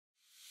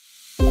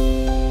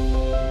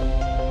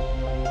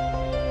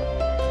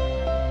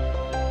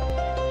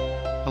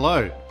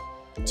Hello.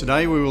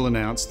 Today we will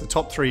announce the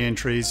top 3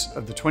 entries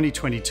of the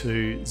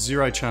 2022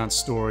 Zero Chance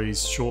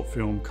Stories short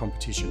film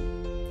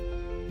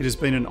competition. It has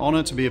been an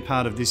honour to be a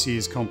part of this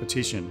year's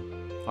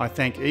competition. I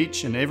thank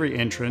each and every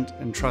entrant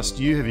and trust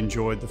you have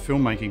enjoyed the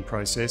filmmaking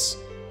process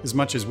as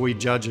much as we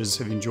judges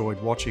have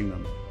enjoyed watching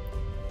them.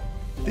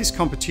 This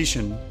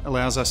competition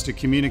allows us to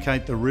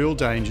communicate the real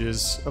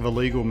dangers of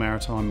illegal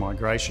maritime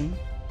migration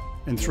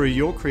and through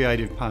your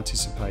creative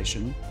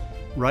participation,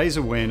 raise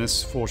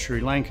awareness for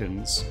Sri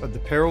Lankans of the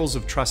perils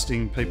of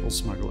trusting people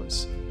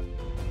smugglers.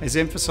 As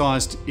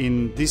emphasised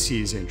in this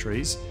year's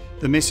entries,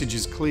 the message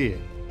is clear.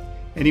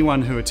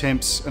 Anyone who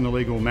attempts an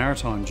illegal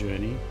maritime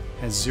journey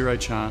has zero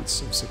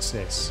chance of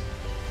success.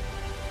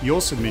 Your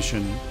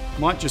submission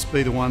might just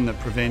be the one that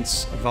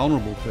prevents a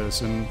vulnerable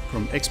person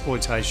from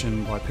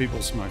exploitation by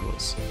people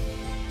smugglers,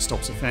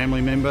 stops a family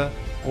member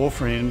or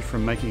friend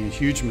from making a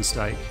huge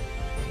mistake,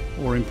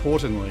 or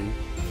importantly,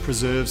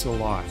 preserves a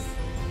life.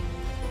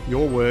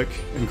 Your work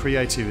and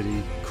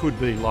creativity could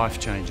be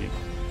life-changing.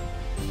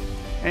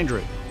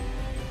 Andrew.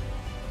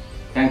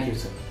 Thank you,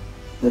 sir.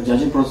 The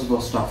judging process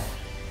was tough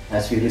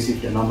as we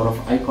received a number of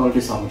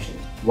high-quality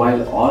submissions.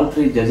 While all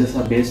 3 judges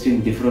are based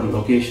in different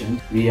locations,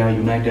 we are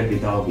united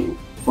with our view,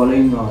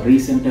 following a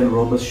recent and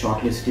robust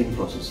shortlisting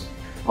process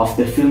of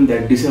the film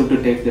that deserve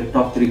to take the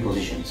top 3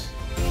 positions.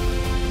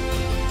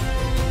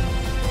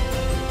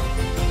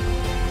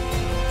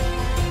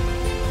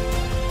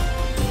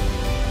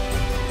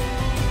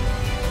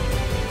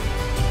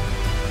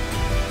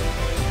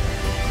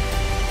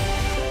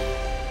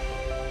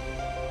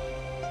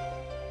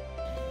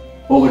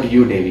 Over to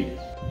you, David.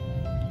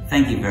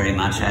 Thank you very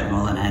much,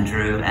 Admiral and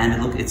Andrew.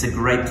 And look, it's a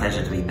great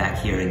pleasure to be back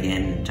here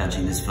again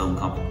judging this film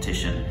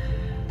competition.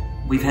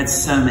 We've had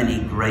so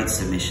many great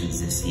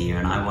submissions this year,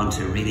 and I want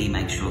to really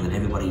make sure that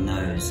everybody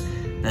knows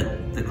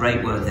that the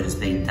great work that has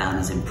been done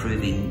is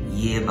improving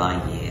year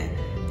by year.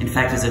 In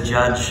fact, as a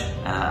judge,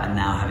 and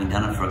now having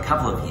done it for a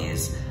couple of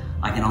years,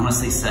 I can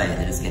honestly say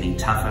that it's getting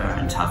tougher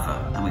and tougher,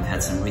 and we've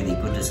had some really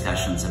good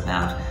discussions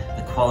about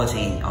the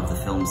quality of the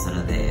films that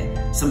are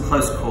there, some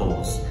close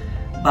calls.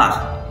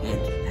 But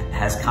it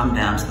has come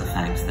down to the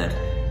fact that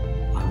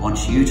I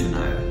want you to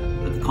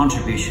know that the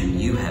contribution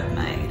you have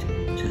made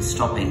to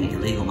stopping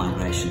illegal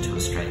migration to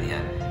Australia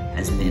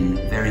has been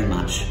very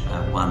much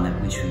one that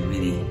which we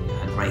really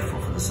are grateful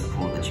for the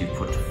support that you've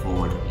put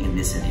forward in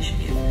this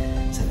initiative.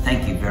 So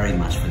thank you very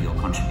much for your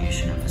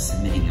contribution and for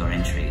submitting your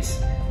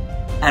entries.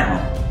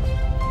 Admiral.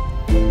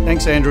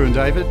 Thanks, Andrew and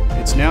David.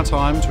 It's now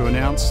time to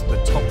announce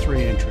the top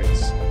 3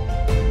 entries.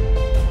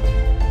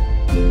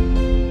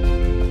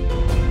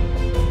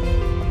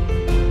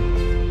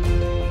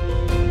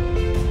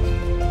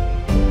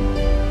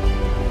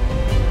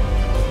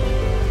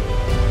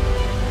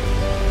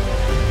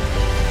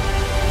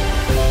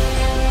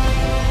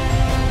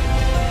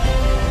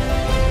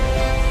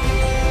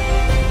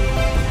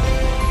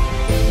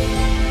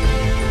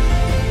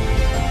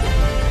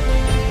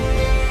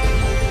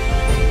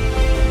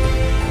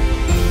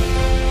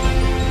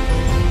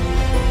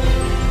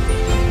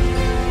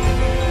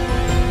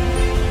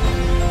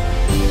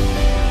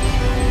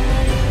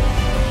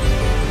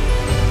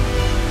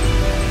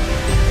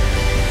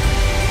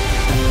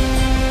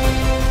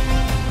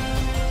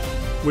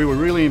 We were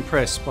really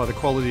impressed by the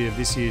quality of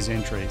this year's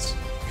entries.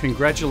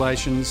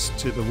 Congratulations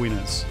to the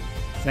winners.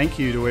 Thank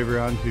you to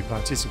everyone who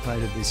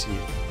participated this year.